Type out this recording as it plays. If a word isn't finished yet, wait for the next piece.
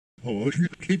Oh,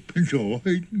 klippen så,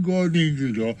 høyden går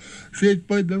ikke så. Sett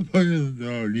på den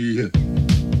forunderlige.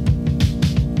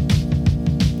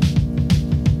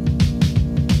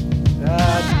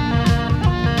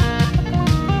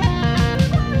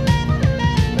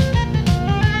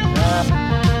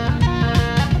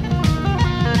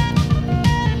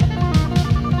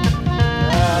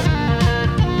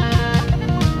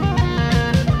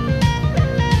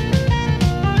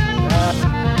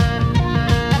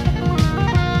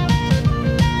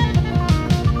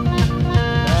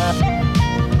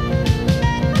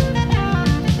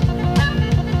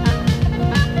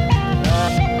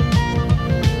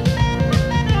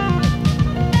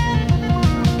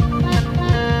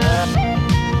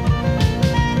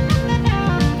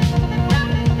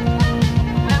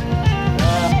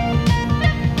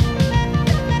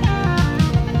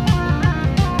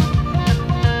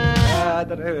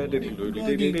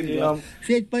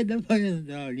 Sett på den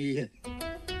forunderlige.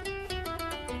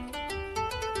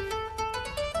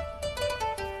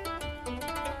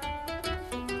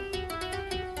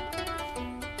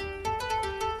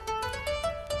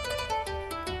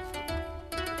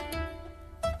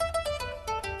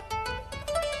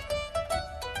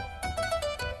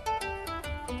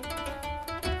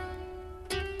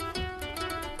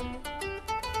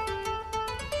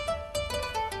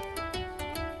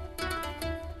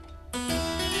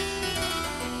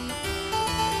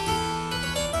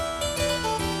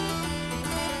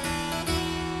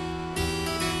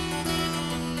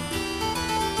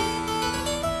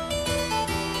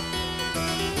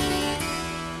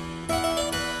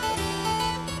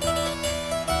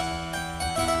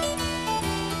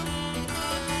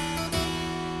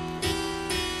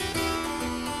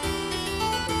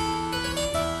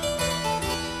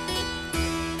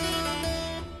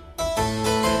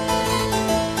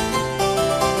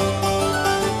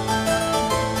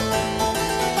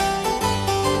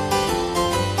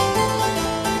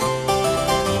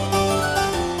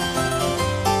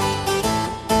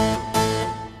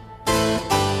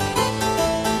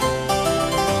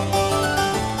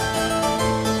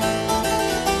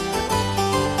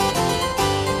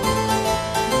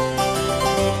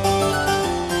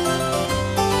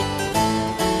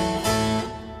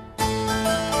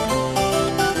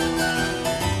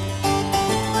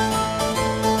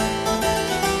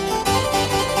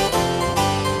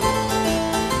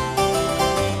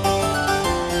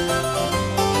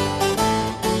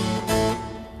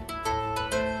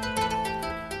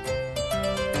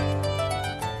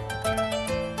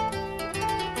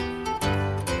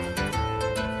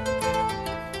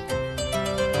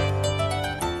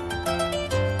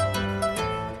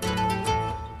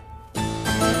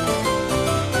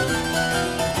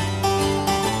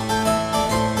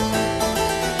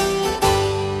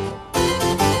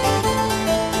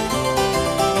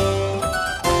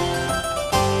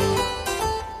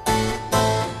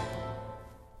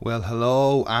 Well,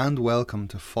 hello and welcome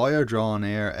to Fire Drawn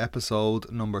Air,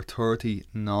 episode number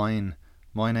 39.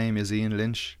 My name is Ian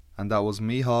Lynch, and that was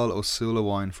Micheál Ó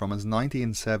Súilleabháin from his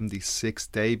 1976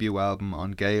 debut album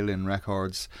on Galen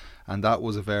Records, and that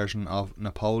was a version of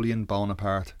Napoleon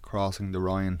Bonaparte Crossing the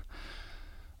Rhine.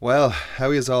 Well, how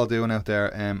are you all doing out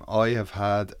there? I have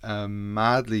had a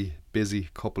madly busy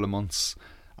couple of months,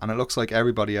 and it looks like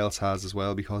everybody else has as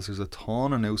well, because there's a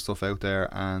ton of new stuff out there,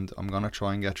 and I'm going to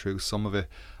try and get through some of it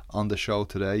on the show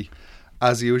today.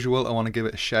 As usual, I want to give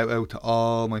a shout out to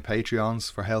all my Patreons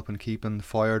for helping keeping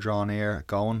Fire Drawn Air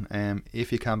going.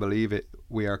 If you can believe it,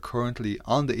 we are currently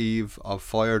on the eve of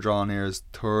Fire Drawn Air's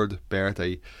 3rd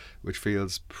birthday, which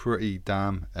feels pretty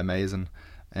damn amazing.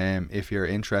 If you're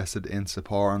interested in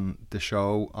supporting the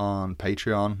show on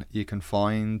Patreon, you can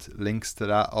find links to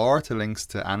that or to links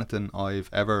to anything I've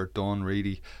ever done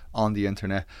really on the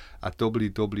internet at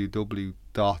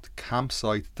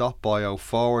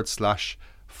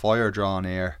www.campsite.bio/Fire Drawn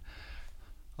Air.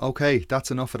 Okay,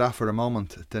 that's enough of that for the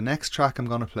moment. The next track I'm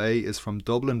going to play is from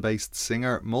Dublin-based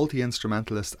singer,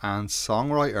 multi-instrumentalist and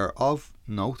songwriter of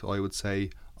note, I would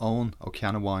say, Eoin Ó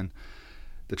Ceannaigháin.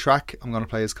 The track I'm going to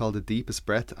play is called The Deepest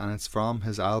Breath, and it's from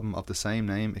his album of the same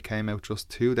name. It came out just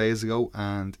 2 days ago,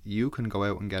 and you can go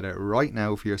out and get it right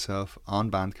now for yourself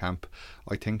on Bandcamp.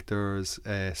 I think there's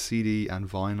a CD and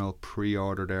vinyl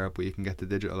pre-order there, but you can get the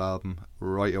digital album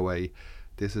right away.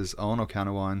 This is Eoin Ó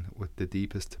Ceannaigháin with The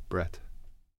Deepest Breath.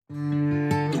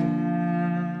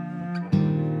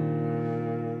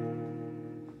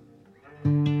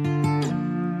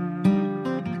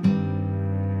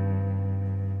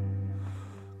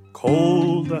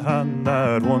 Hold the hand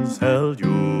that once held yours,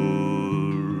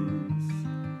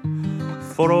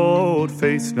 furrowed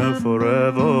face now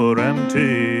forever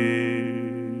empty.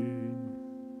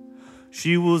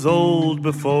 She was old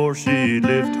before she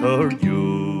lived her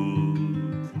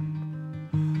youth,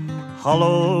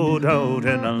 hollowed out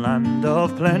in a land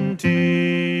of plenty.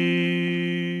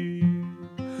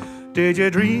 Did you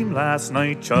dream last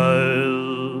night,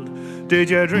 child? Did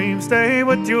your dream stay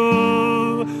with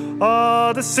you?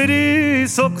 Oh, the city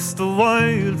sucks the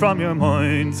wild from your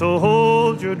mind, so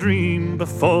hold your dream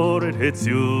before it hits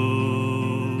you.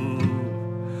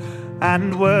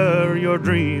 And wear your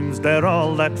dreams, they're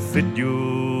all that fit you.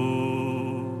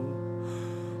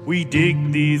 We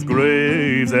dig these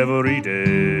graves every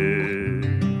day,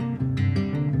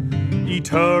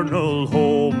 eternal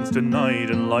homes denied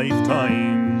in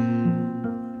lifetime.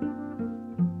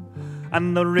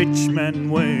 And the rich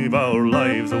men wave our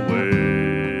lives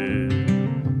away,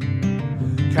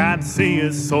 can't see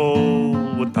a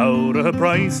soul without a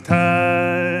price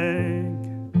tag.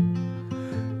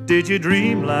 Did you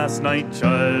dream last night,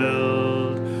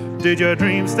 child? Did your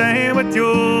dream stay with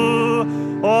you?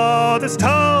 Oh, this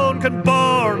town can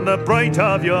burn the bright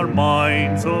of your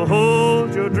mind, so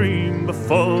hold your dream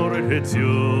before it hits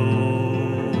you.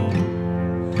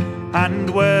 And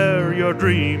wear your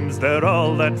dreams, they're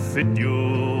all that fit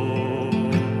you.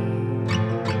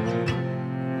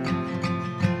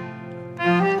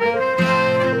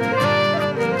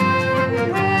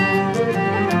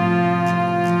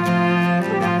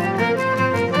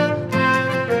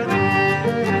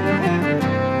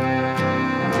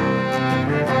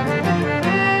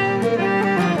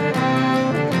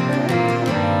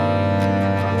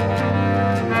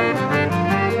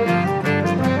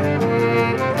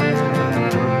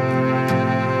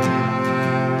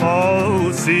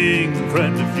 Sing,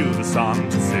 friend, if you've a song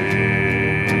to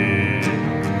sing,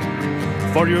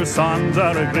 for your songs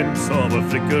are a glimpse of a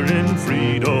flickering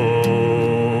freedom.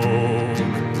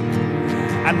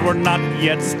 And we're not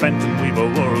yet spent and we've a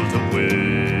world to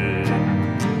win.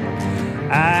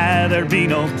 There'll be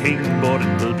no king, but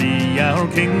it'll be our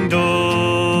kingdom.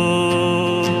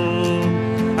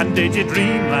 And did you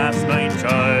dream last night,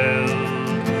 child?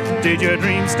 Did your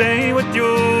dream stay with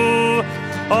you?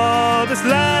 Oh, this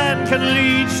land can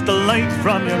leech the light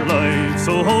from your life,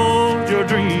 so hold your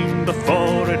dream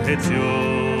before it hits you.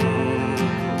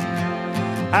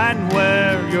 And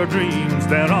wear your dreams,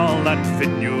 they're all that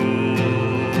fit you.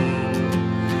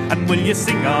 And will you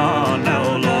sing on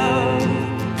now, love?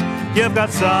 You've got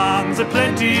songs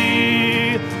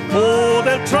aplenty. Oh,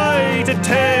 they'll try to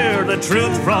tear the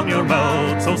truth from your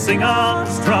mouth, so sing on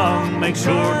strong, make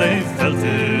sure they felt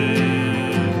it.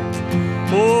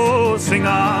 Oh, sing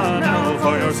on now,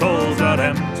 for your soul's not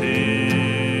empty.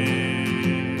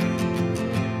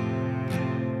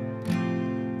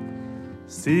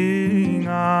 Sing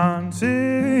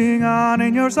on,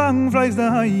 in your song flies the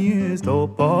highest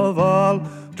hope of all.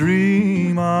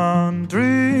 Dream on,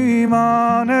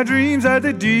 our dreams are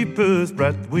the deepest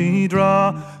breath we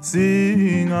draw.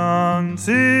 Sing on,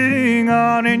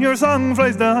 in your song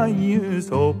flies the highest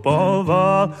hope of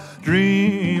all.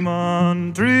 Dream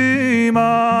on,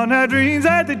 our dreams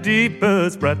are the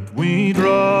deepest breath we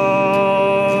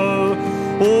draw.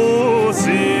 Oh,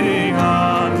 sing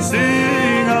on,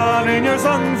 in your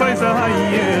song flies the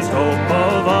highest hope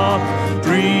of all.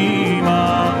 Dream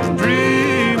on,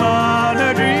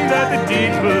 our dreams are the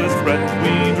deepest breath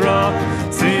we draw.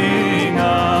 Sing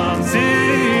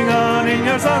on, in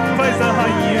your song flies the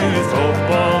highest hope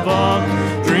of all.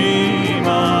 Dream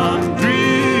on,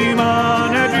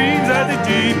 our dreams are the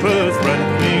deepest breath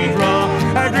we draw.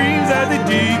 Our dreams are the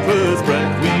deepest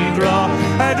breath we draw.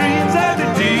 Our dreams are the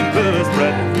deepest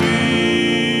breath we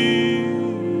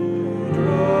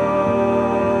draw.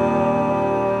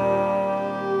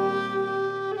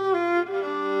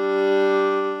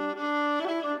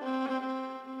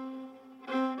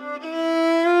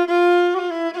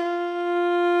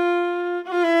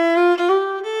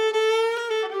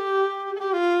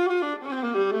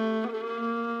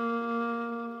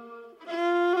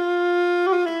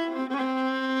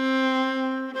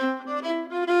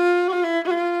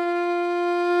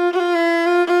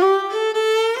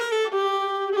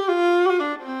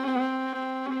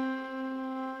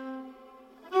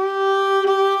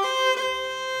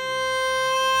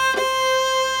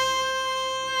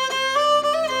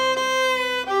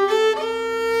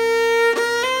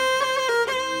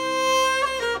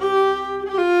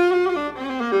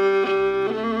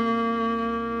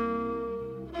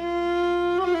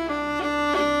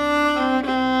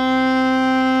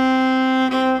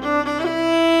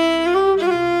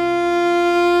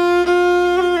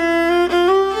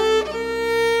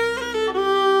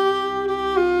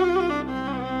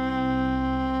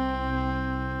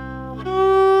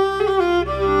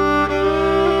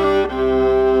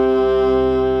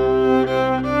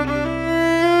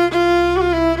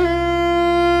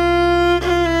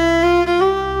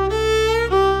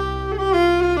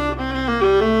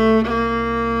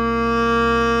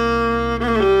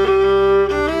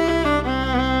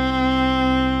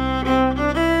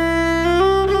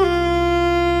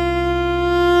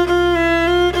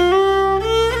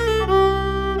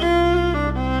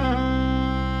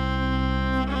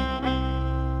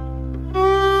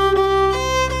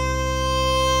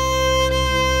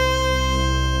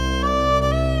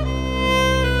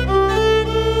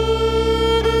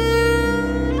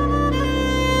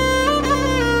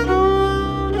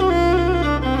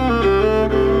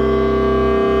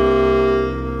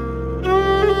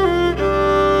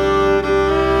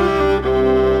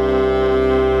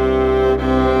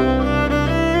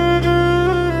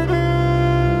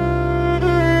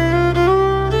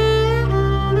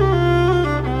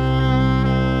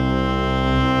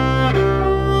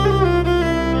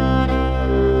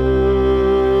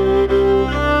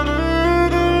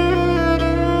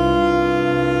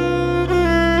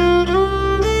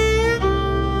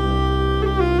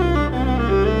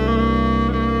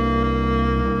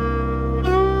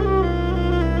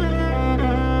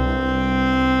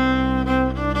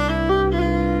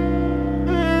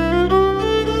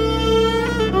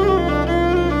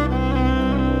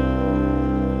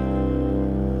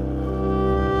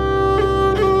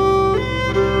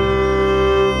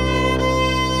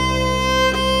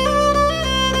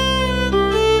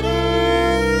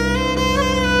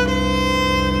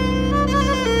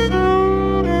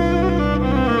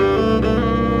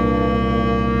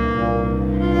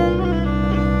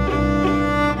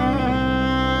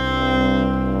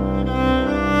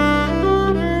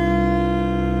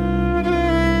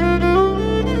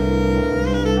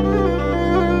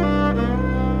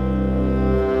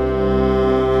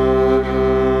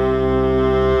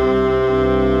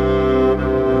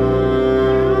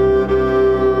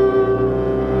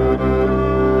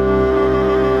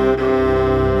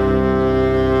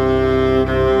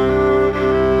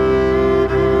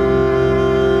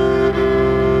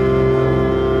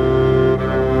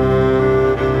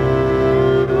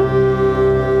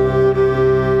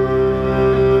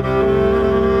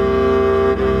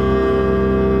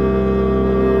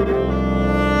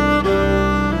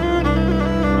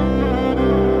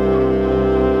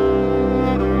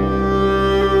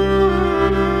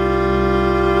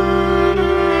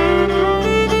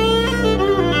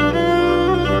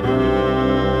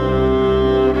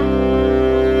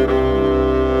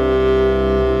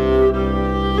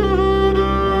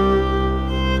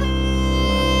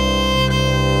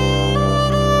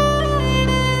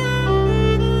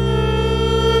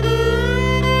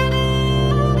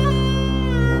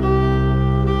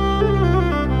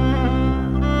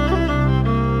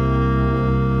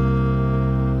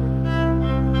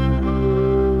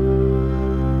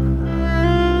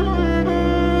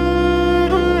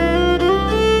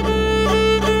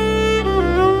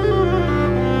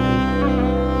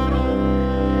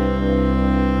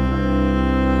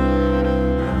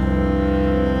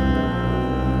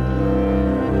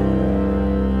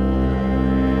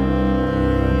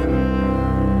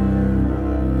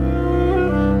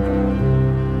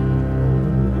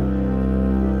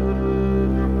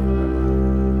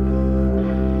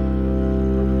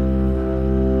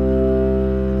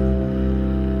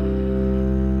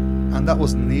 And that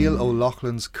was Neil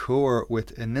O'Loughlin's Coor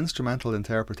with an instrumental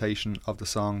interpretation of the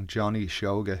song Johnny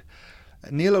Shoga.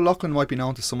 Neil O'Loughlin might be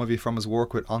known to some of you from his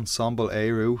work with Ensemble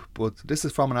Eru, but this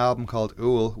is from an album called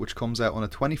Owl, which comes out on the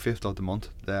 25th of the month,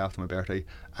 the day after my birthday,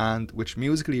 and which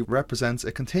musically represents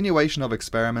a continuation of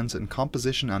experiments in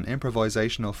composition and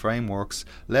improvisational frameworks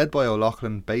led by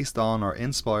O'Loughlin, based on or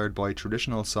inspired by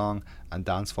traditional song and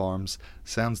dance forms.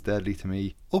 Sounds deadly to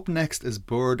me. Up next is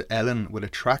Burd Ellen with a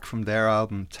track from their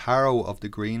album Taro of the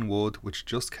Green Wood, which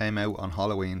just came out on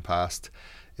Halloween past.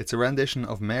 It's a rendition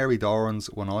of Mary Doran's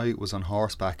When I Was on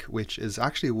Horseback, which is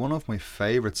actually one of my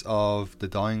favourites of the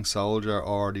Dying Soldier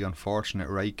or the Unfortunate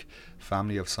Rake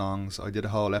family of songs. I did a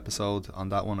whole episode on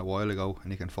that one a while ago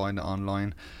and you can find it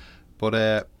online.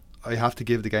 But I have to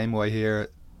give the game away here.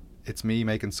 It's me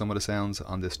making some of the sounds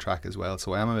on this track as well,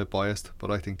 so I am a bit biased, but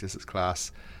I think this is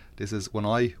class. This is When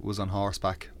I Was on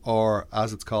Horseback, or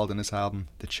as it's called in this album,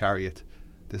 The Chariot.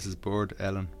 This is Burd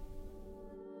Ellen.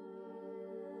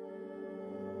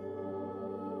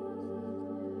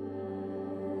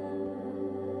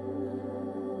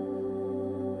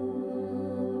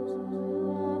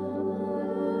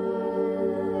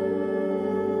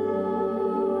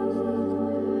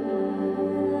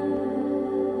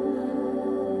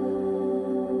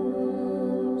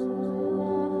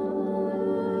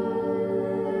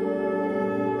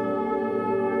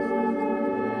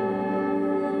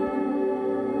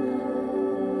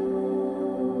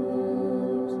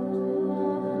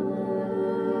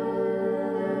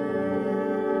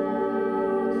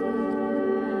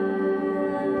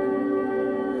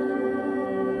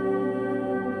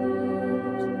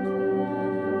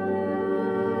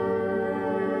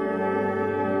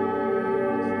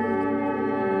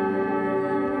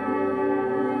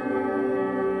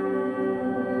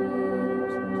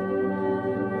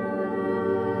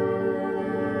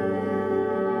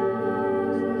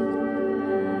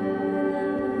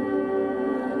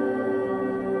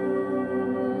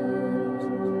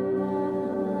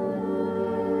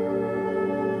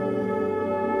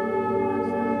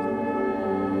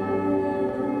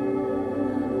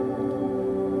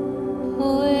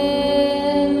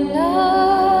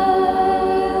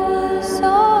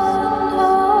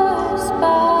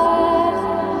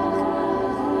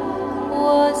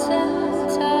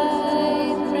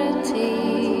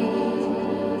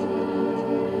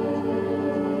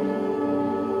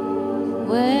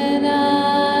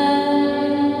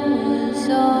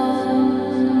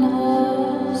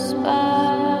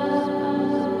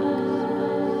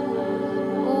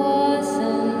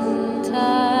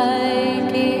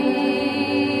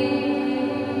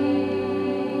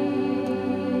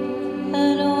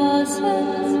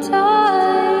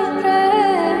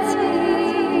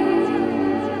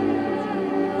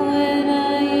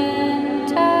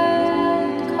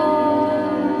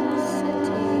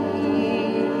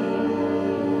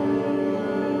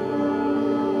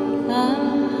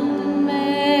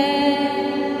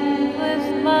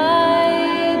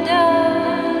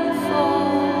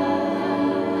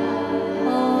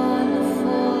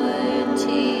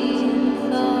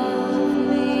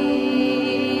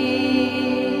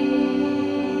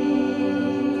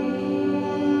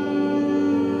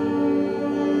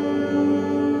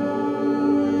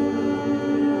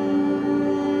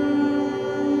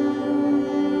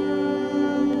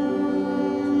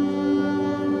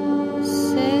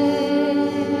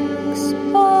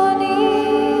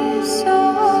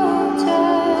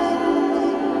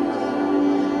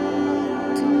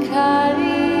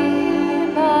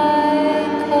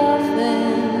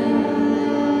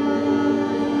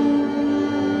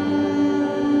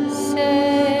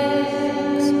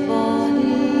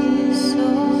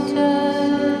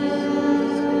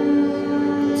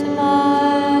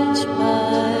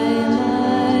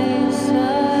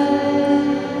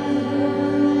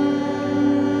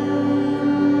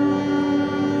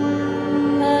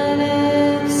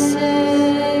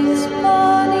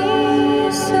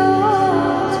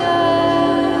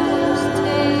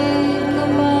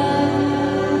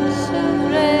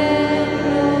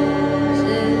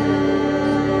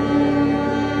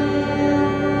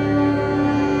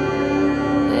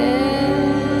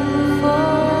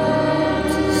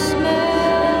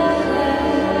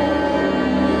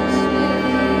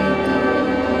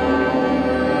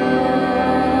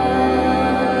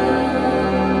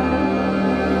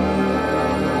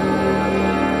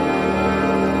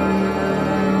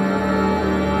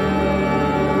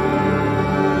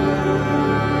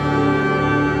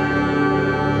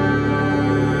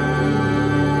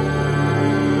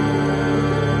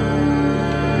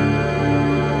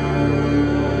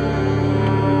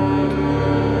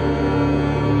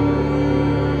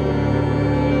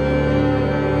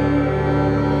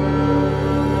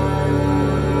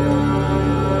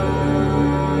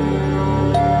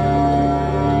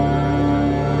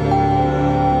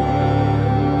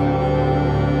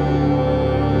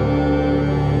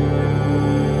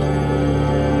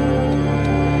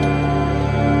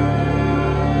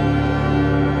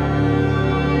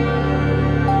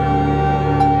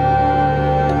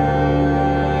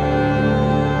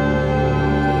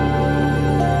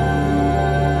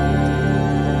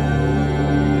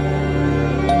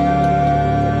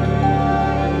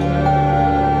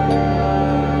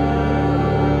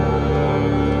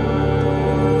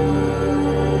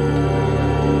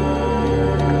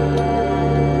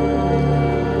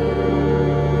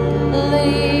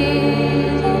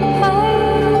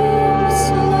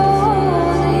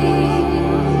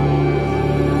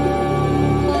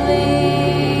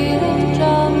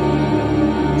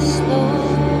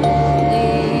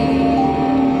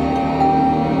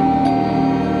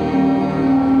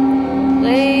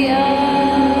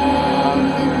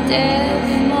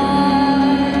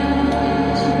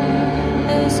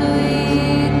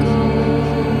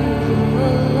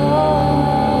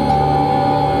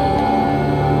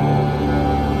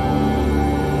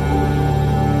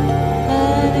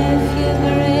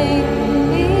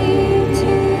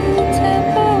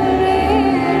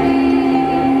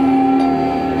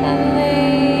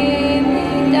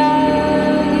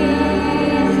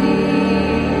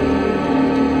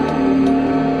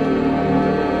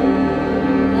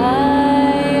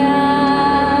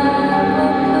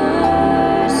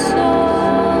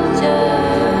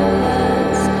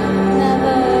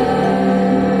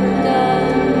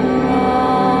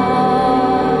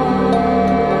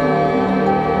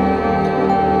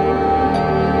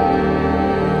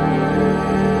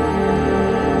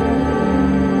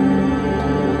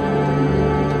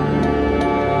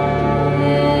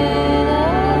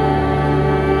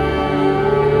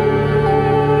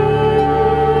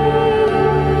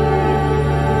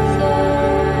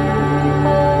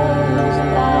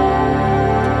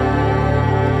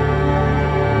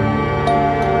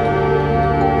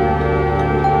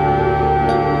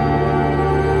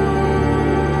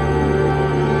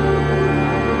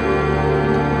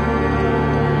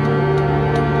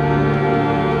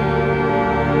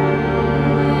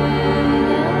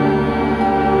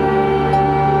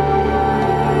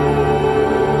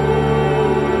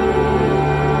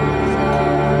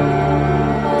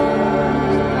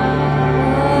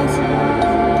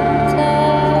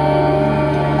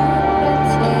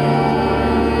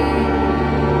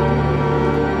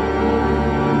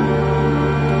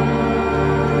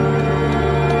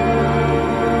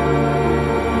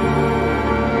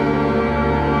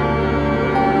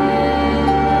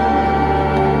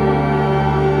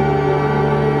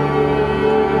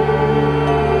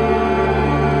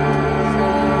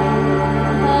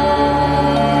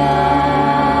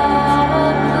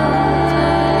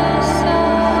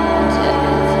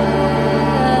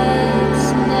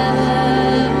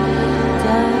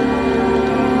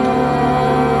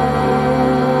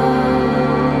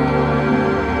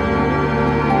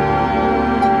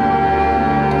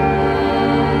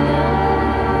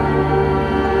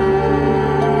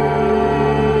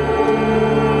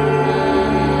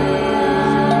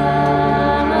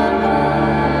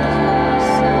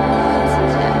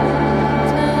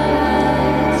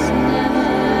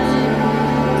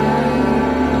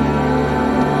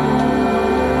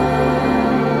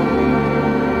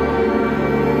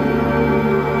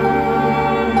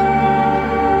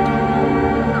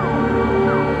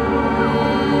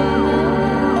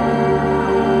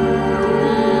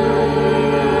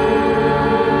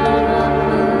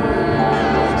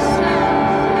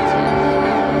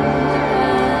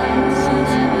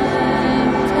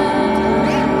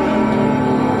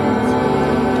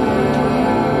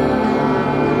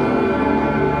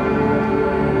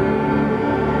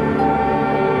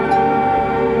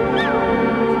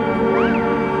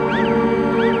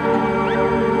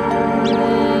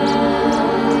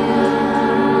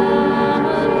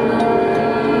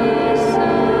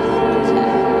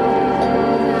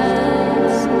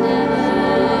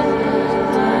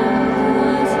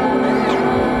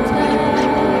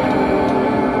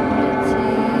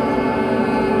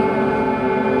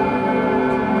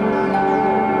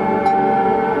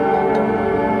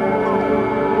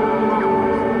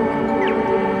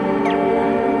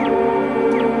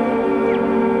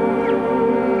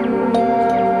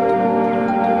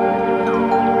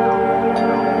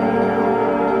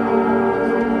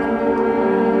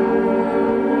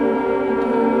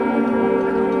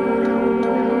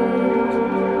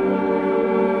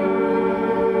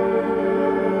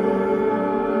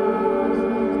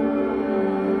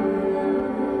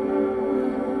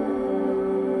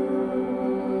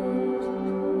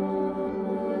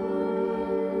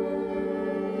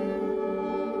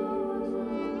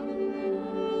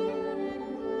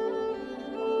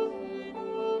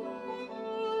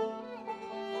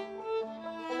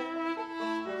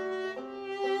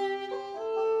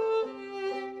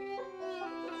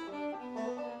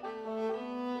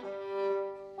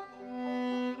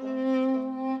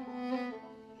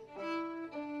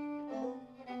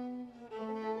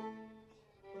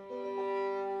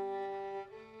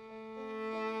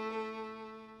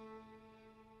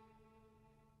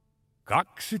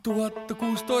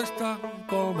 2016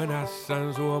 kolmen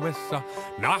S:n Suomessa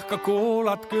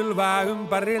nahkakuulat kylvää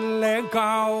ympärilleen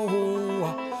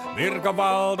kauhua.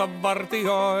 Virkavalta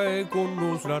vartioi, kun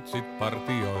uusnatsit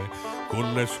partioi,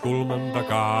 kunnes kulman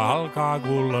takaa alkaa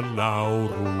kuulla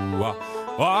naurua.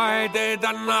 Vai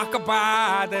teitä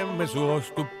nahkapäät emme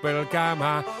suostu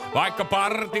pelkäämään, vaikka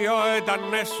partioita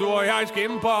ne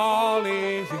suojaiskin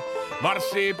poliisi.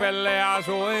 Marssii pelle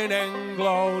asuinen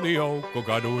kloonijoukko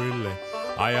kaduille,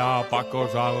 ajaa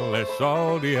pakosalle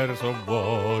soldiers of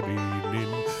Vodinin.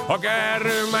 Hokee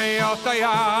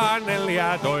ryhmänjohtaja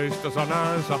 14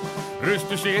 sanansa,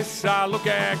 rystysissa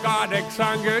lukee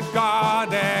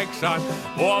 88.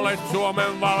 Puolesta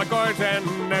Suomen valkoisen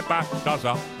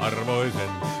epätasa-arvoisen,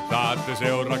 saatte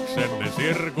seuraksenne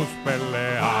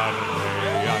sirkuspelle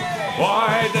armeijan.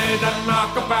 Voi teitä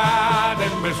nahkapäät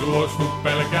emme suostu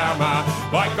pelkäämään,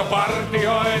 vaikka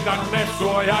partioita ne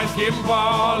suojaiskin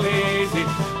poliisi.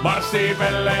 Marssii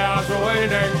pelle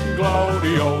asuinen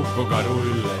kloonijoukko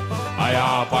kaduille,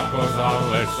 ajaa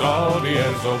pakosalle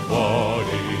soldiers of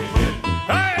Vodinin.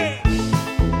 Hei!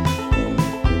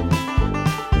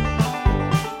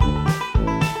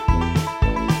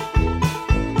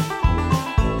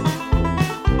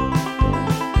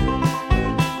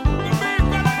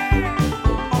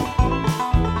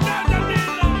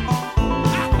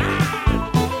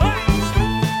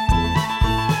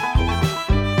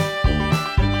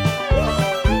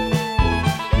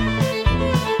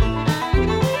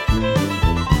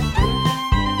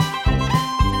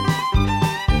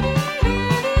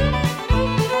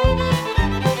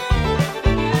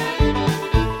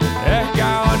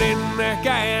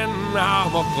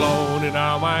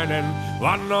 Klooninaamainen,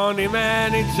 vannon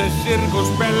nimeen itse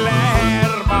sirkuspelle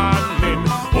Hermannin.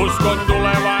 Uskon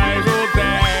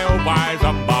tulevaisuuteen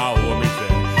upaisan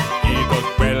paumiseen. Kiitos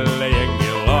pelle jengi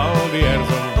soldiers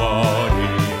of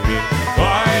Vodinin.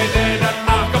 Vai teidän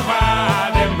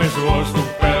nahkapäät emme suostu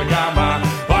pelkäämään,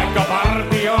 vaikka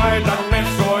partioita ne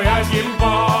suojaiskin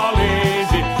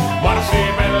poliisi.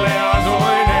 Marssii pelle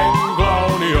asuinen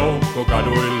kloonijoukko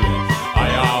kaduille,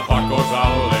 ajaa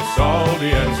pakosalle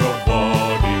soldiers of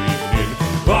Vodinin.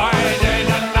 Vai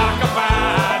teidän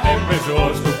nahkapäät emme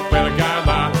suostu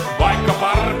pelkäämään, vaikka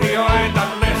partioita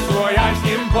ne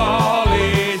suojaiskin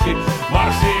poliisi.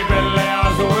 Marssii pelle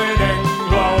asuinen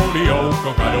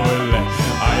kloonijoukko kaduille,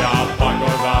 ajaa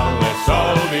pakosalle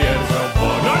soldiers of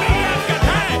Vodinin. No niin jätkät,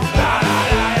 hei!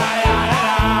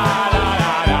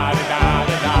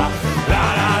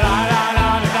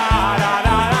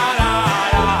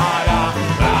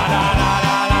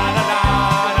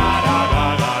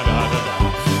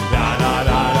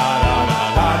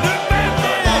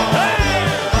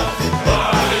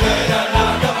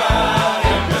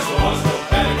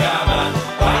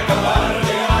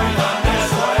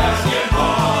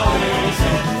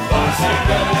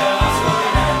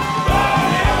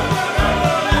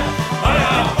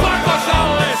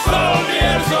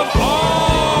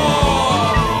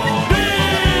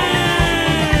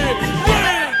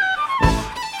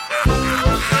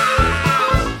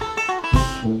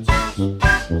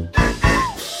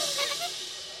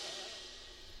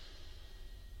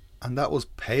 And that was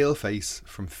Paleface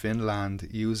from Finland,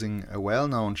 using a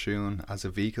well-known tune as a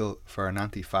vehicle for an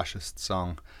anti-fascist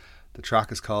song. The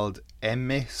track is called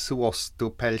Emme suostu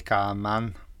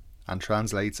pelkäämään and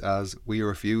translates as We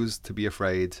Refuse to Be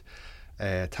Afraid.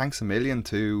 Thanks a million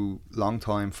to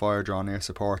long-time Fire Drawn Air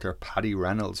supporter Paddy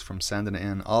Reynolds from sending it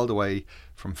in all the way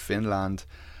from Finland.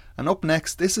 And up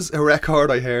next, this is a record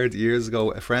I heard years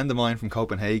ago. A friend of mine from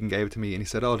Copenhagen gave it to me and he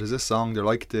said, oh, there's this song, they're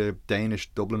like the Danish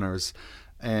Dubliners.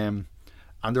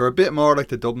 And they're a bit more like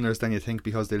the Dubliners than you think,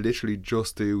 because they literally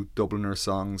just do Dubliner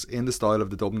songs in the style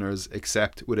of the Dubliners,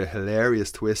 except with a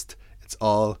hilarious twist. It's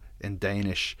all in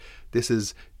Danish. This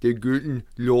is De Gylden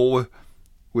Love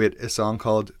with a song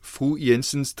called Fru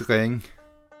Jensens Dreng.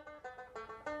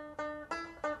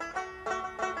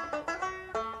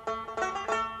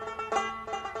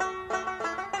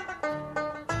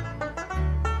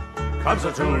 Kom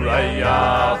så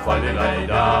tulleja,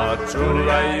 faldelejda,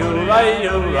 tulleja.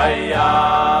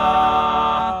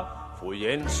 Fru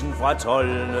Jensen fra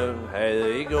Toldene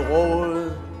havde ikke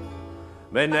råd,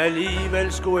 men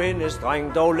alligevel skulle hendes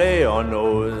dreng dog lære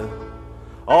noget.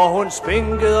 Og hun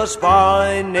spinkede og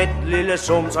sparede en net lille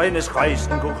sum, så hendes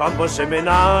kristen kunne komme på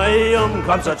seminarium.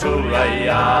 Kom så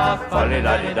tulleja,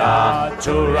 faldelejda,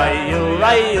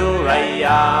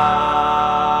 tulleja.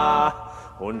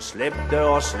 Hun slæbte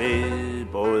og sled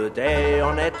både dag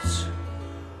og nat,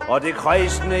 og det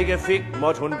kristne ikke fik,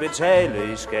 måtte hun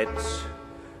betale i skat.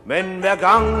 Men hver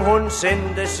gang hun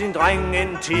sendte sin dreng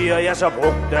en tier, ja, så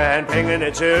brugte han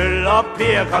pengene til øl og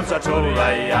piger. Kom så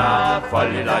turaya,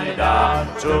 folilolida,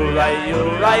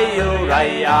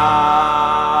 turayurayuraya.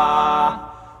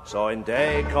 Så en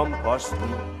dag kom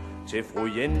posten til fru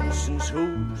Jensens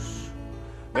hus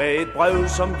med et brev,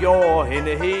 som gjorde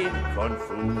hende helt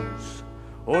konfus.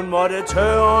 Hun måtte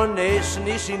tørre næsen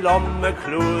i sin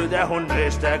lommeklud, da hun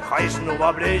læste, at kredsen nu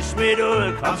var blevet smidt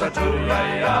ud. Kom så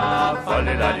turaya,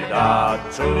 folilolida,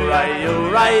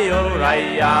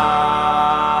 turayurayuraya.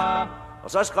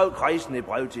 Og så skrev kredsen et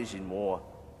brev til sin mor.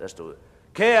 Der stod: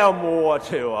 Kære mor,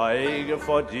 det var ikke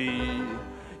fordi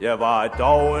jeg var et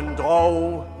doven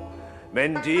drog,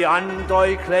 men de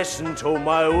andre i klassen tog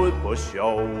mig ud på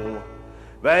sjov.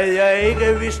 Hvad jeg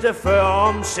ikke vidste før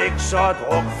om sex og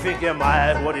druk, fik jeg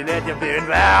meget hurtigt lært, jeg blev en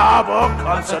værre buk.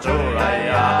 Kom så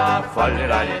turaya,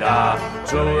 folilolida,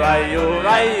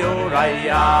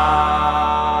 turayurayuraya.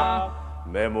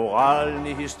 Med moralen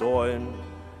i historien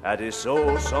er det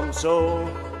så som så.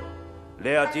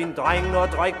 Lær din dreng at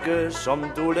drikke, som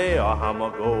du lærer ham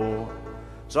at gå.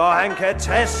 Så han kan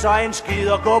tage sig en skid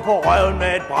og gå på røven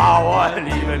med et brag, og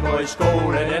alligevel gå i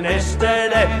skole den næste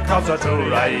dag. Kom så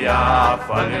turaya,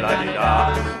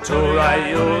 folilolida,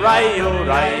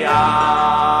 turayurayuraya.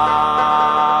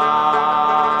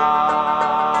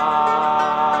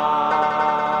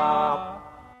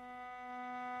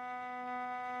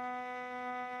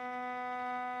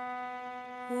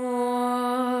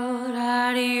 What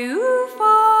had you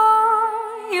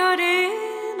for your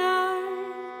dinner,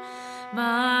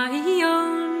 my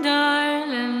own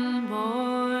darling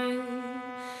boy?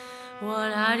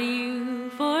 What had you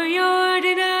for your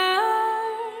dinner,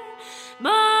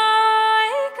 my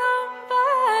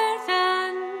comfort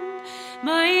and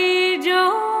my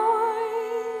joy?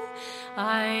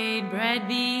 I'd bread,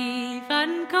 beef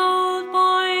and cold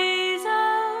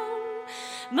poison,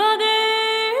 mother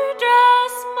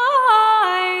dress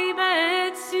my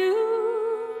bed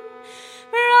soon,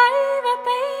 rive a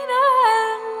pain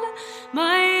and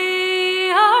my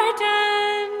heart,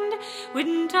 and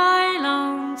wouldn't I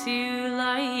long to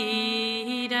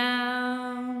lie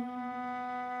down?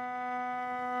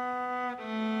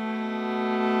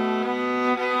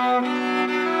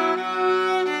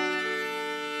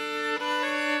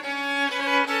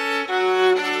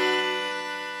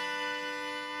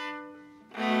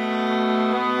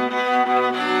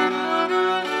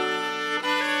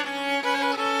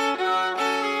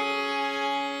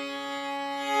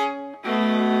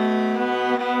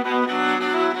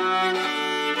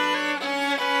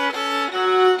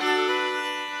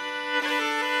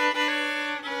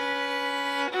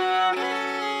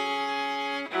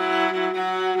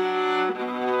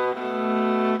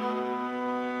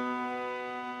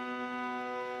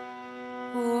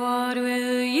 What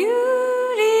will you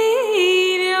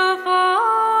leave your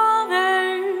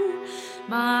father,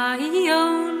 my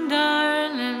own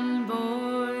darling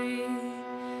boy?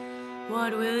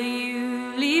 What will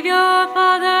you leave your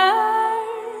father,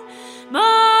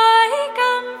 my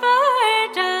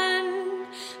comfort and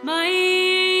my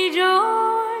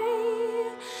joy?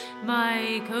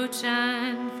 My coach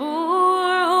and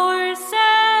 4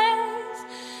 horses,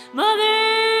 mother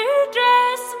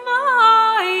dress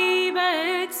my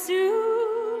bed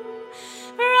soon,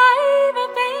 rive a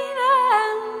pain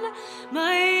and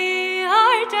my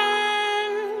heart,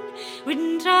 and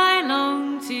wouldn't I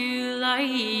long to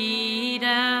lie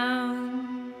down?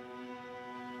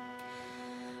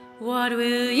 What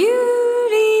will you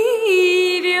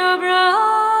leave your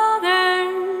brother,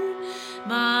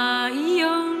 my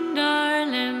own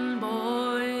darling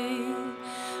boy?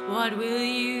 What will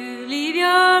you leave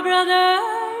your brother,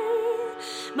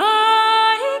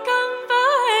 my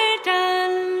comfort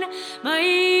and my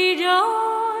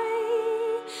joy?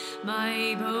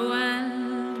 My bow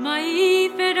and my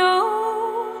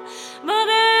fiddle,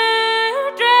 mother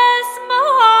dress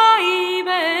my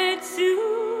bed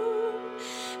soon,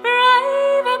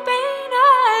 rive a pain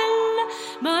and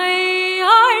my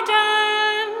heart,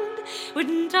 and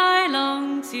wouldn't I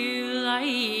long to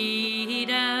lie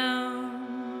down?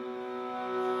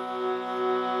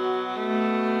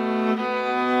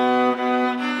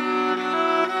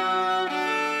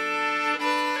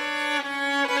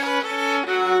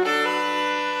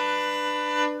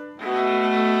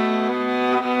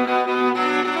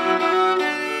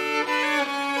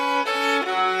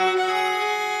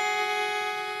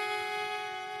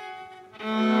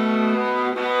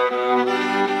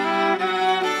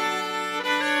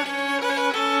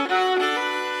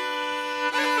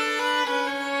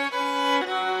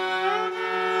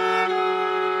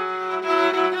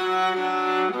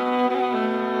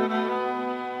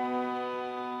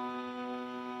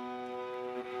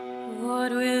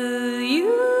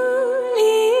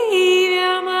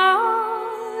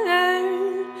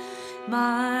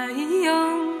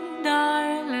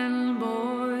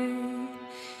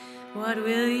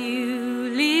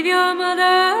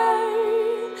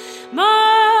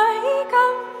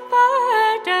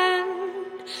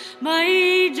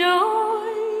 my joy,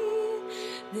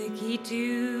 the key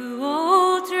to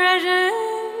all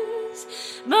treasures.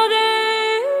 Mother,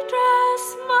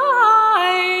 dress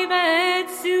my bed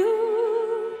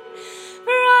soon,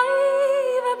 for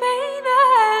I've a pain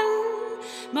in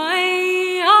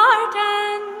my heart,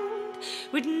 and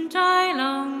wouldn't I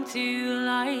long to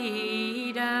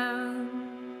lie down?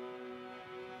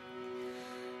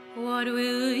 What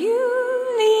will you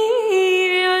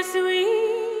leave your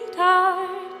sweetheart,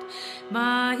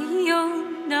 my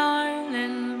young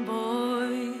darling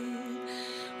boy?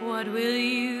 What will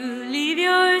you leave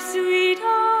your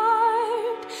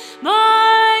sweetheart,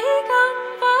 my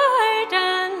comfort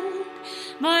and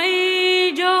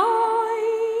my joy?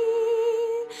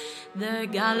 The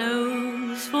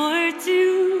gallows for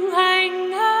to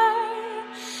hang her,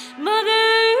 mother,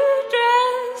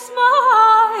 dress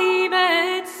my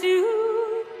bed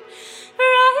soon,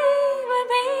 for I've a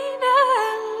pain in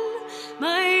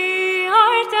my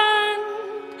heart, and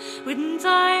wouldn't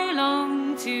I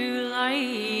long to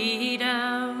lie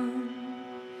down?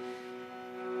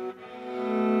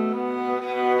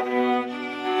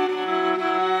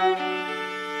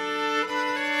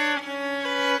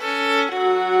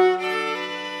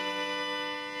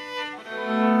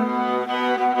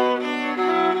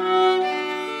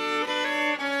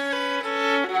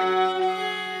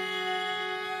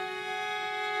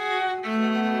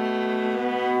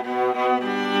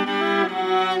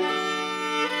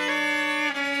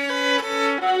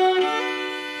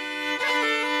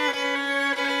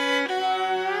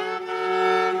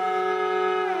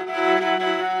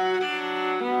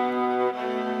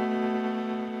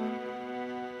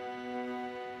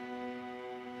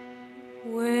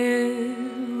 Where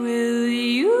will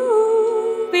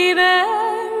you be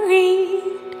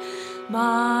buried,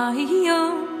 my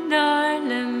young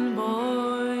darling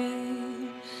boy?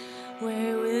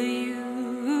 Where will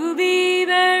you be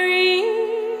buried,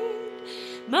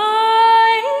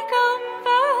 my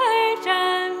comfort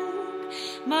and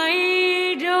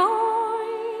my joy?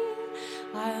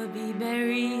 I'll be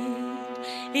buried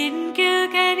in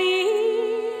Kilkenny,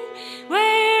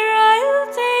 where I'll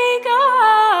take a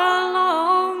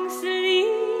long sleep,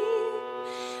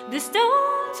 the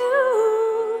stone to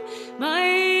my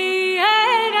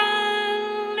head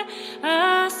and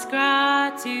a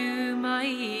scratch to my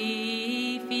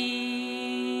feet.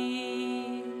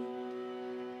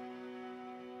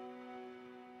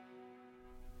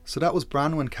 So that was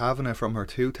Branwen Kavanagh from her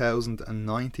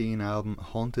 2019 album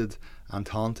Hunted and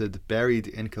Haunted, Buried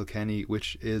in Kilkenny,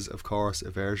 which is of course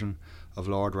a version of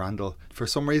Lord Randall. For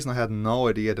some reason I had no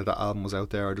idea that album was out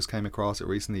there. I just came across it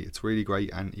recently. It's really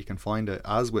great, and you can find it,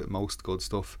 as with most good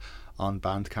stuff, on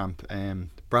Bandcamp.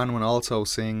 Branwen also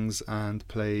sings and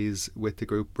plays with the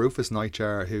group Rufus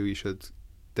Nightjar, who you should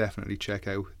definitely check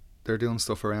out. They're doing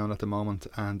stuff around at the moment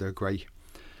and they're great.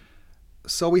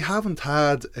 So we haven't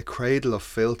had a Cradle of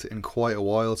Filth in quite a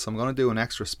while, so I'm going to do an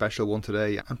extra special one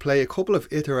today and play a couple of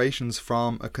iterations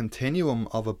from a continuum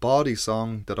of a bawdy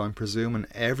song that I'm presuming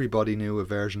everybody knew a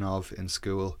version of in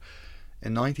school.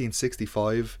 In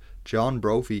 1965, John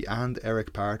Brophy and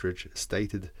Eric Partridge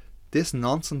stated, "This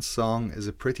nonsense song is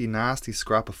a pretty nasty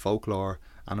scrap of folklore,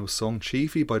 and it was sung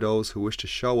chiefly by those who wish to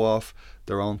show off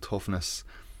their own toughness."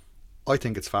 I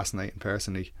think it's fascinating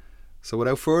personally. So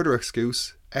without further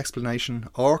excuse, explanation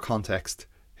or context,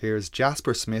 here's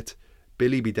Jasper Smith,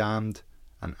 Billy Be Damned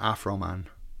and Afro Man.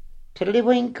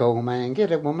 Tiddly-winkle, man,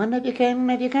 get a woman if you can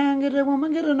get a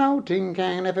woman, get an old tin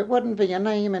can. If it wasn't for your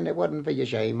name and it wasn't for your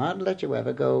shame, I'd let you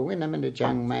ever go in a minute,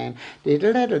 young man.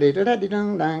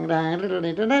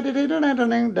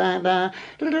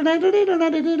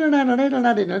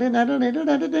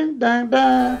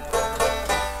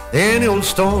 Any old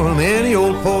storm, any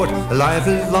old port, life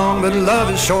is long but love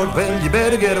is short. Well, you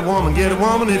better get a woman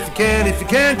if you can. If you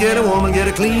can't get a woman, get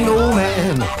a clean old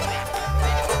man.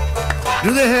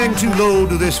 Do they hang too low?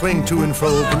 Do they swing to and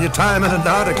fro? Can you tie 'em in a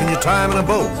dart or can you tie 'em in a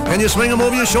bow? Can you swing 'em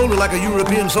over your shoulder like a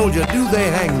European soldier? Do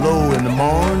they hang low in the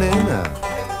morning?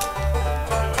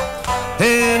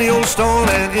 Any old storm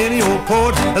and any old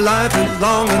port, life is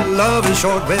long and love is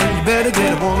short. Well, you better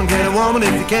get a woman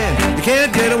if you can. You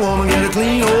can't get a woman, get a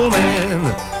clean old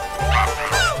man.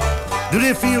 Do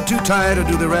they feel too tight or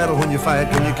do they rattle when you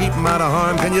fight? Can you keep them out of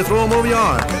harm? Can you throw them over your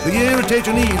arm? Do you irritate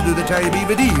your knees? Do they tie your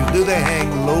BVDs? Do they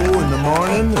hang low in the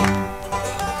morning?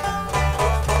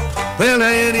 Well, now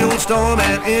any old storm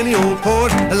and any old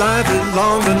port, life is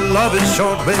long and love is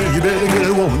short. Well, you better get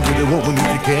a woman if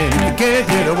you can. If you can't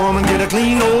get a woman, get a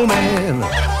clean old man.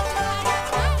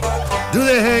 Do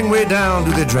they hang way down?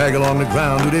 Do they drag along the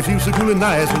ground? Do they feel so cool and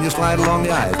nice when you slide along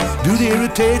the ice? Do they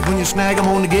irritate when you snag them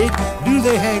on the gate? Do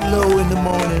they hang low in the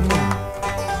morning?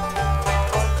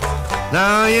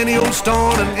 Now any old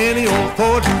stone and any old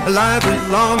port, life is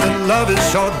long and love is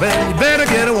short. But you better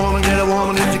get a woman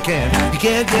if you can. You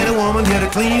can't get a woman, get a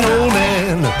clean old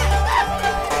man.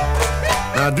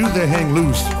 Now do they hang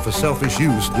loose for selfish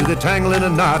use? Do they tangle in a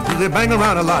knot? Do they bang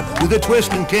around a lot? Do they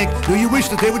twist and kink? Do you wish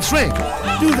that they would shrink?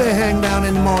 Do they hang down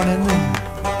in the morning?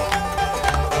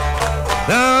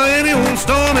 Now any old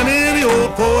storm and any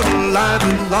old port, life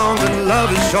is long and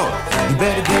love is short. You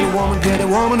better get a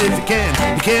woman if you can.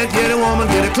 You can't get a woman,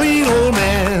 get a clean old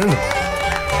man.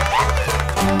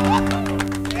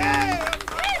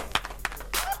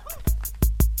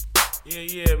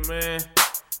 Yeah, man.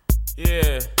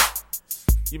 Yeah.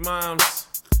 Your mom's,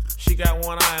 she got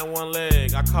one eye and one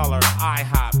leg. I call her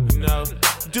IHOP, you know.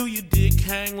 Do your dick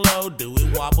hang low? Do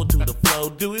it wobble to the flow?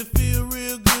 Do it feel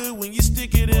real good when you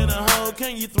stick it in a hole?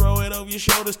 Can you throw it over your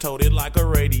shoulders, tote it like a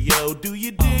radio? Do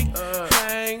your dick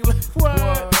hang low?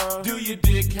 What? Do your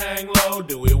dick hang low?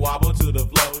 Do it wobble to the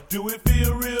flow? Do it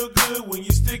feel real good when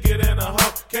you stick it in a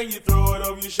hole? Can you throw it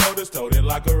over your shoulders, tote it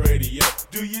like a radio?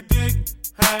 Do your dick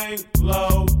hang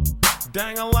low?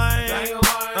 Dang-a-lang,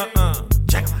 dang-a-lang,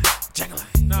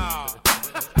 jack-a-lang, nah.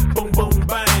 Boom, boom,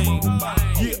 bang.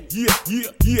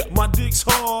 Yeah, my dick's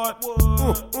hard.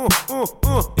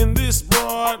 In this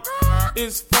broad,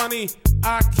 it's funny,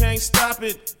 I can't stop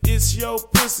it. It's your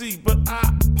pussy, but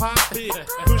I pop it.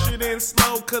 Push it in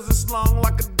slow, cause it's long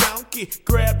like a donkey.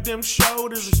 Grab them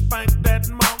shoulders and spank that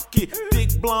monkey.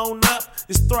 Dick blown up,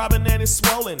 it's throbbing and it's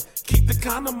swollen. Keep the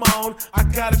condom on, I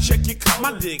gotta check your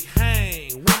colon. My dick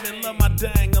hang, women love my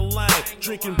dang-a-lang.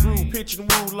 Drinking brew, pitching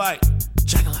woo like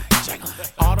jack-a-lang.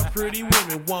 All the pretty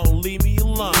women won't leave me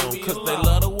alone, cause they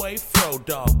love the way Fro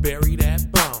Dog bury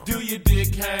that bone. Do your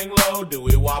dick hang low? Do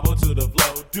it wobble to the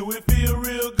flow? Do it feel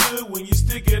real good when you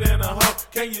stick it in a hole?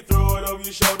 Can you throw it over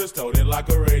your shoulders, tote it like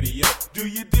a radio? Do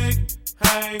your dick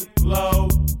hang low?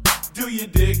 Do your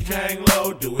dick hang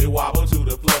low? Do it wobble to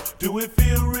the flow? Do it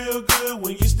feel real good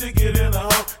when you stick it in a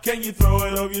hole? Can you throw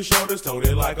it over your shoulders, tote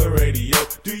it like a radio?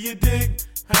 Do your dick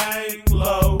hang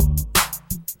low?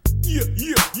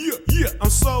 Yeah, I'm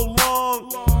so long.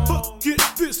 But get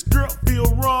this, girl, feel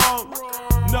wrong.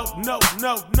 No,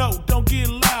 don't get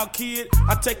loud, kid.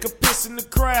 I take a piss in the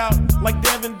crowd like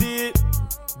Devin did.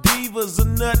 Divas are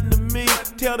nothing to me.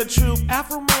 Tell the truth,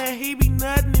 Afro man, he be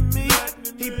nothing to me.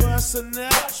 He busts a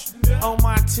nut on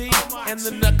my teeth, and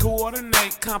the nut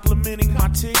coordinate, complimenting my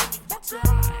teeth.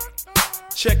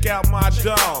 Check out my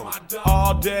dome.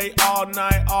 All day, all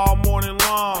night, all morning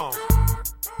long.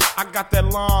 I got that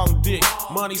long dick.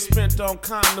 Money spent on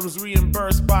condoms,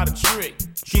 reimbursed by the trick.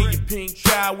 Get your pink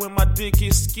eye when my dick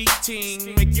is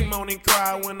skeeting. Make you moan and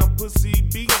cry when I'm pussy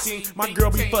beating. My girl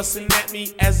be fussing at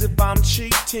me as if I'm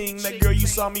cheating. That girl you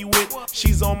saw me with,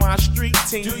 she's on my street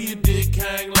team. Do your dick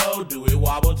hang low? Do it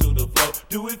wobble to the flow?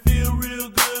 Do it feel real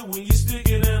good when you stick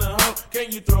it in a hole?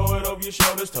 Can you throw it over your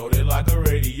shoulders, tote it like a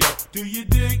radio? Do your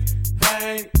dick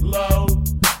hang low?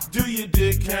 Do your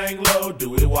dick hang low?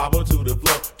 Do it wobble to the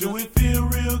flow? Do it feel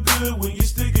real good when you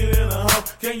stick it in a hole?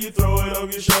 Can you throw it over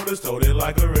your shoulders, tote it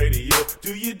like a radio?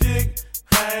 Do your dick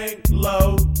hang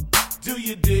low? Do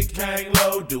your dick hang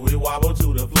low? Do it wobble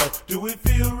to the flow? Do it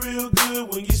feel real good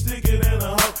when you stick it in a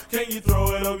hole? Can you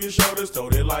throw it over your shoulders,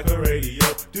 tote it like a radio?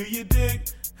 Do your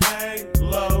dick hang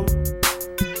low?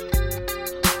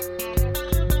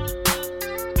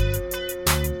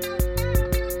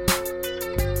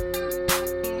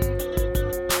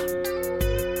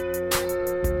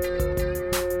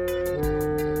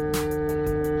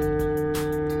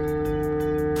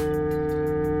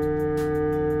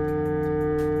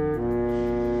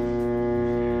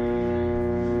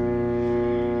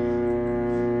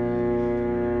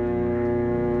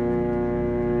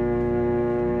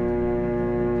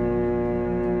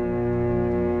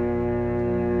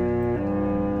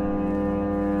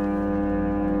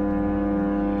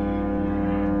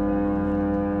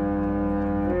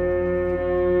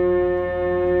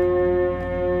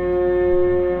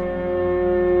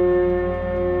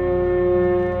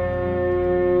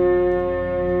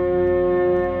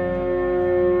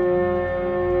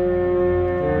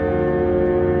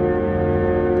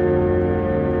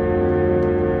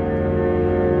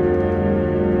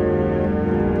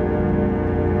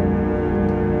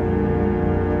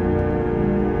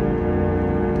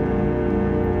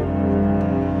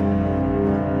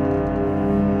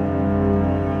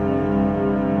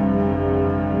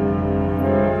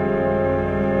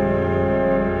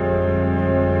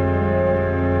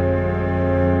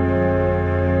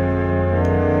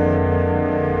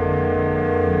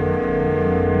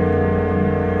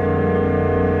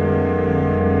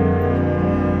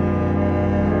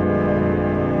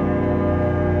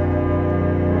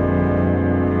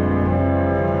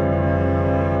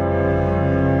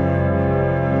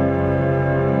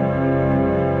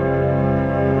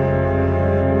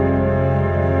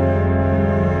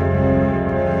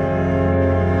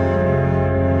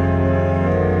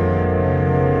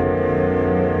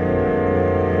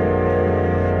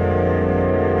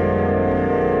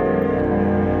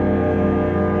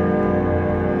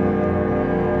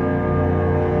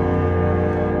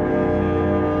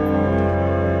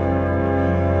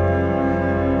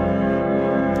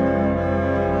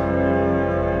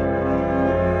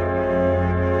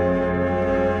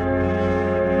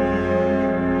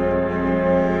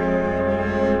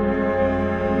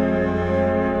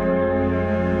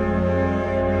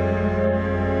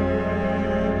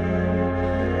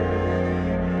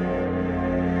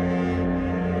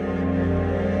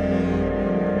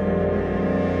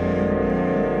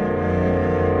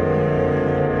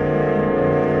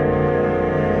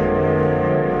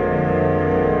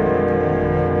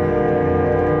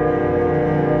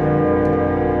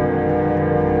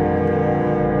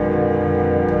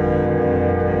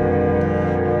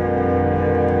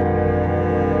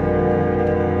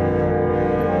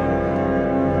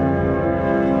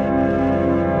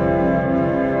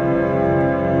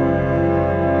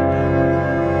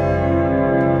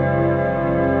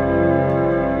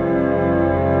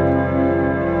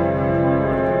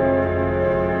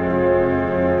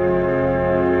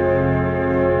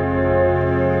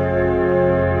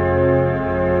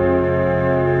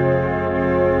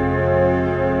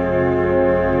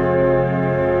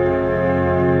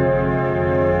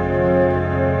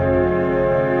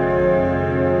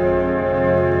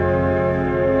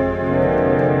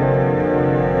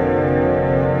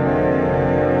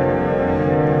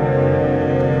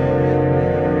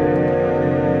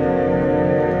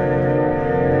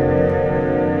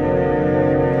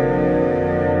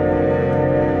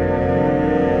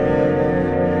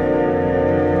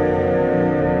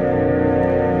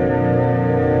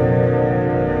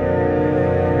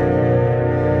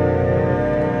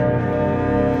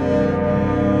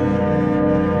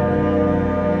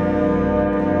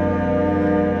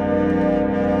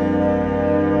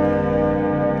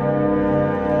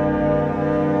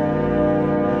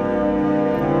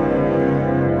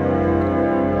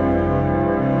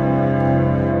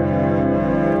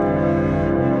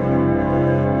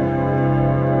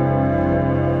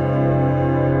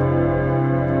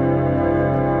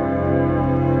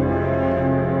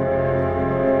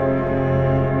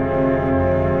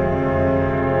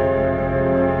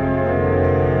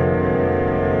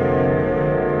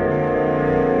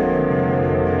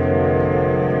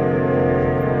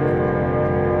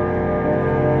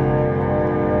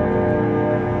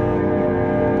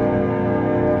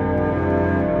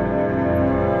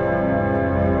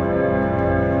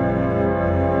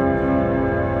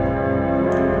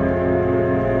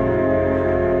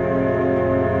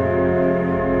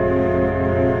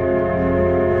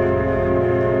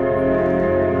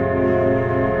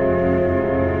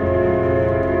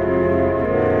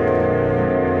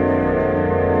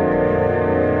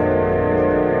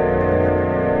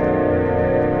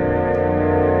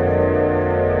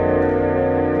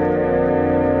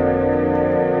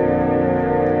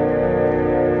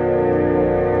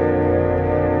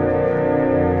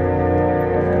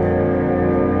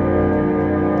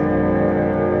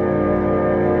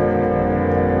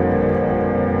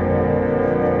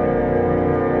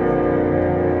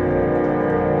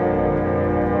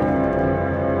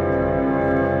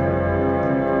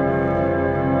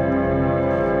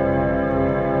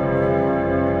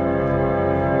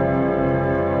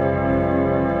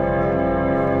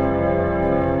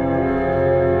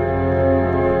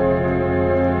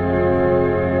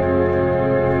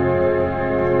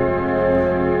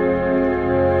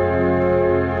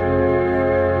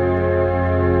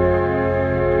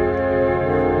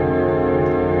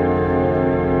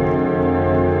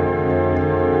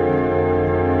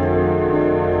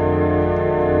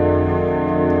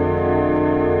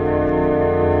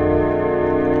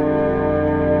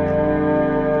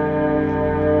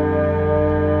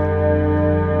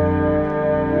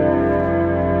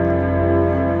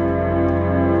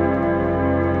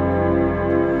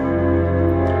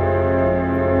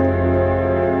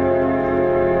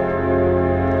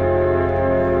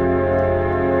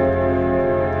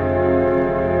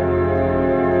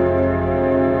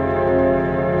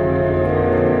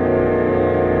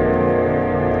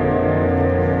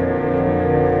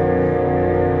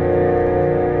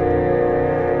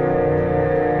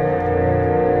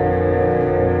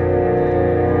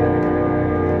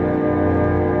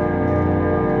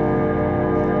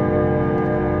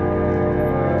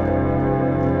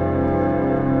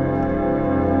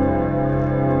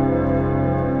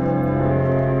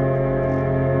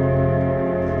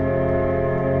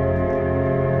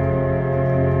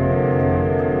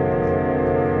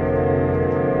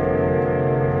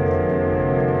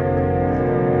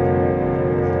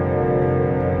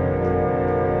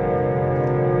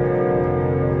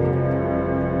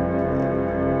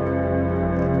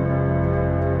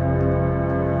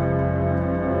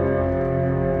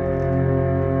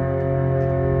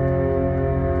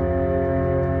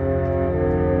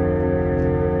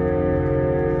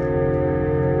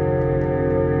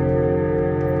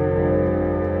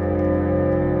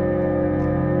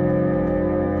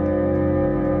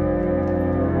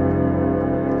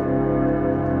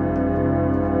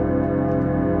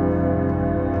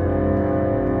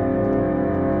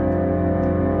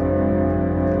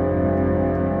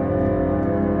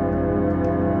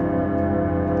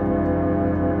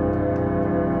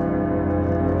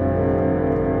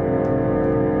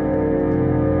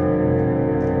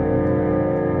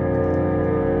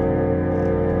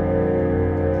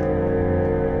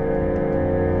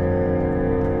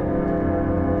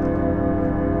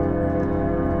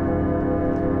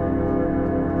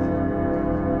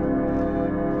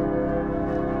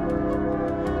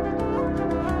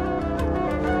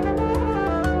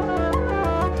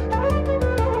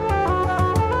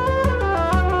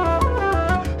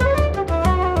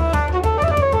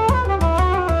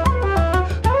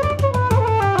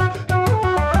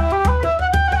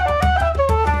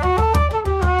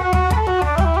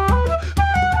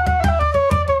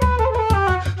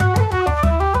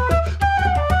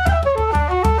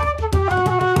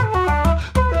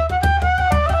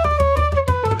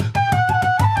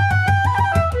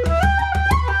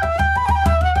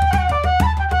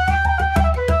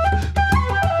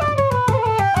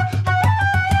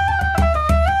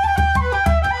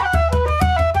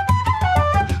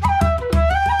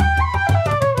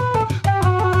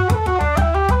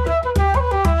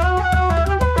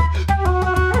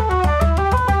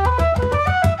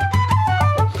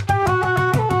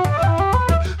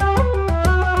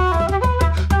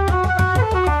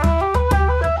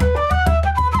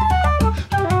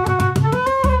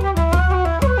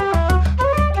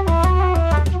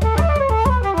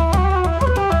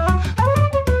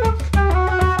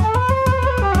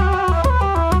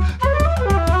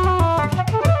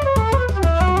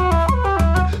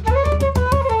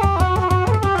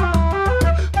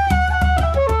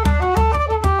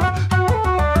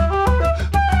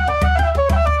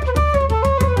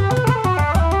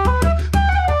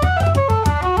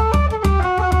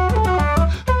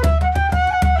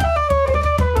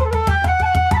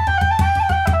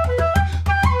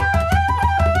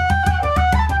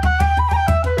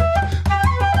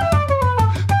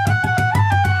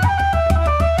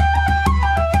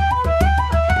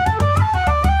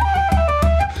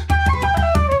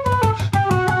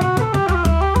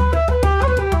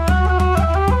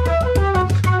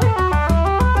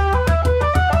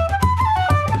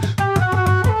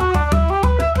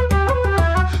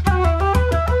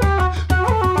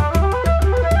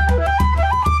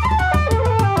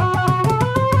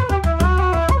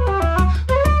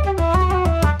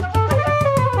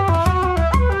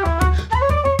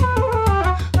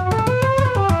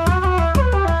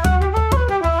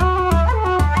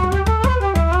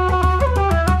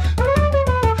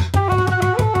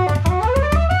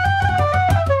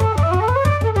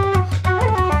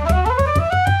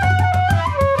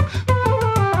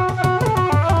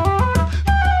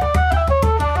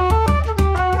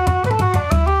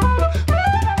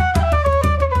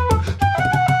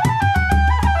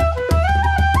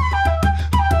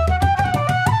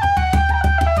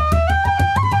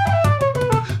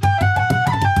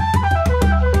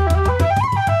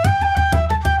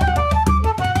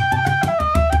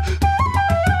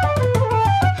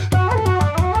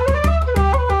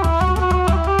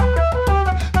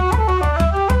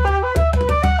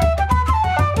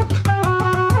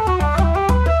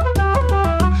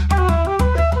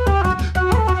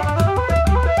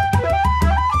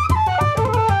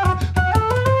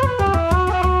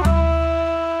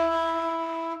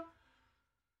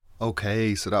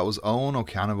 Okay, so that was Owen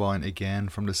O'Canavine again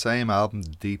from the same album, The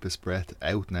Deepest Breath,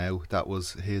 out now. That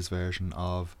was his version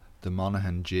of the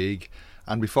Monaghan Jig.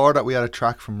 And before that we had a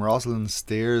track from Rosalind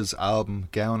Steer's album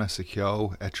Gauna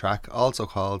Sakyo, a track also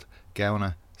called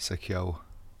Gauna Sakyo.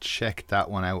 Check that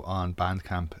one out on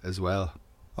Bandcamp as well.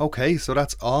 Okay, so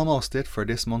that's almost it for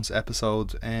this month's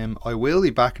episode. I will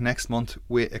be back next month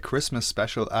with a Christmas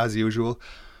special as usual.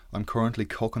 I'm currently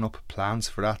cooking up plans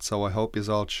for that, so I hope you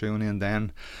all tune in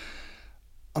then.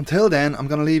 Until then, I'm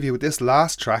going to leave you with this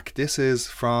last track. This is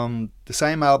from the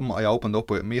same album I opened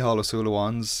up with, Mícheál Ó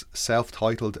Súilleabháin's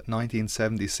self-titled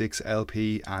 1976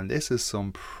 LP, and this is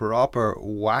some proper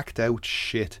whacked out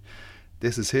shit.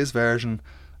 This is his version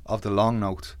of The Long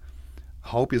Note.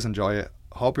 Hope you enjoy it.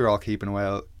 Hope you're all keeping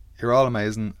well. You're all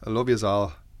amazing. I love yous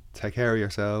all. Take care of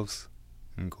yourselves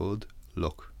and good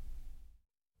luck.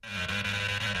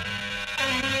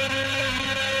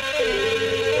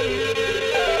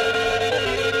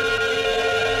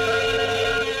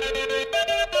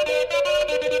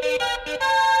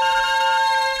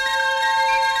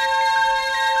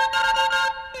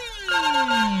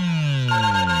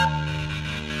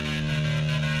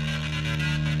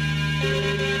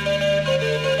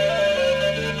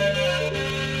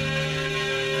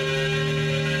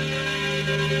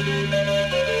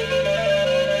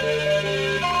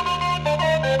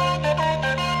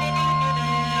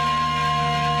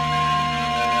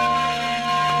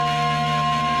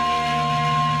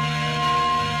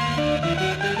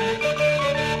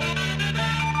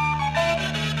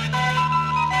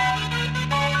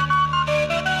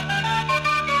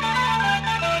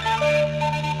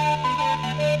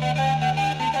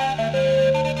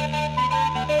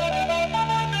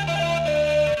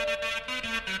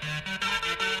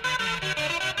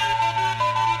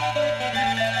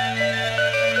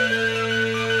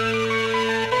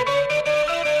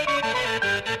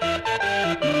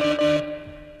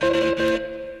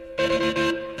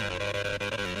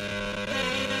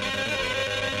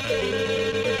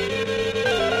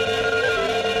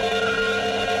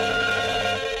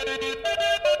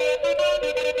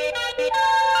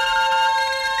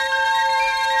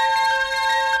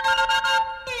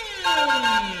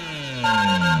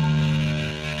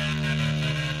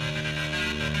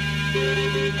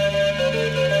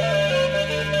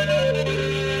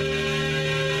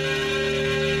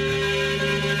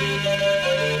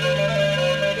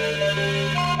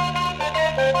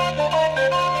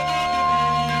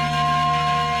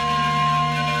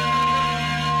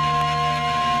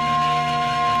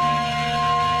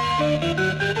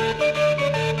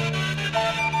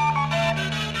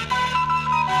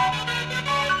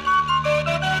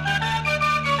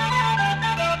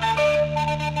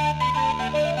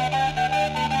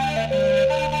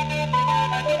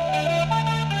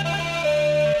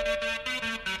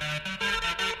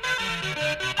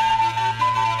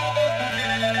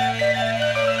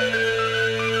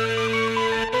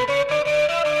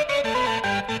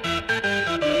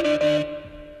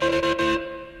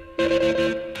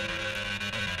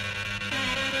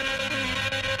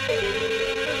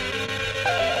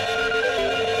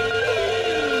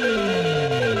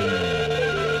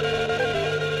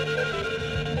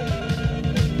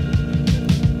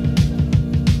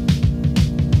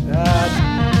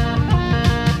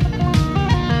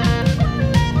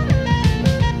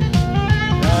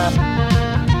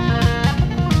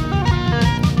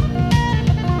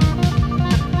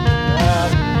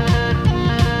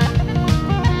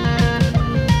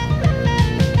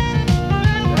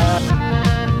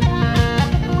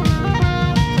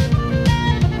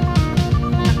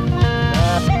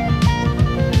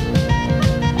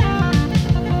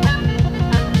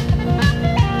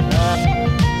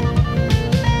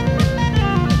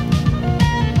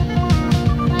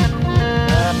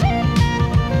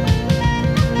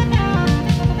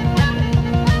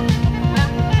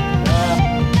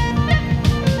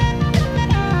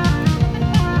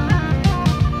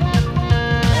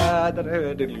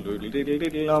 diddle diddle diddle diddle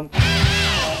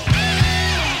diddle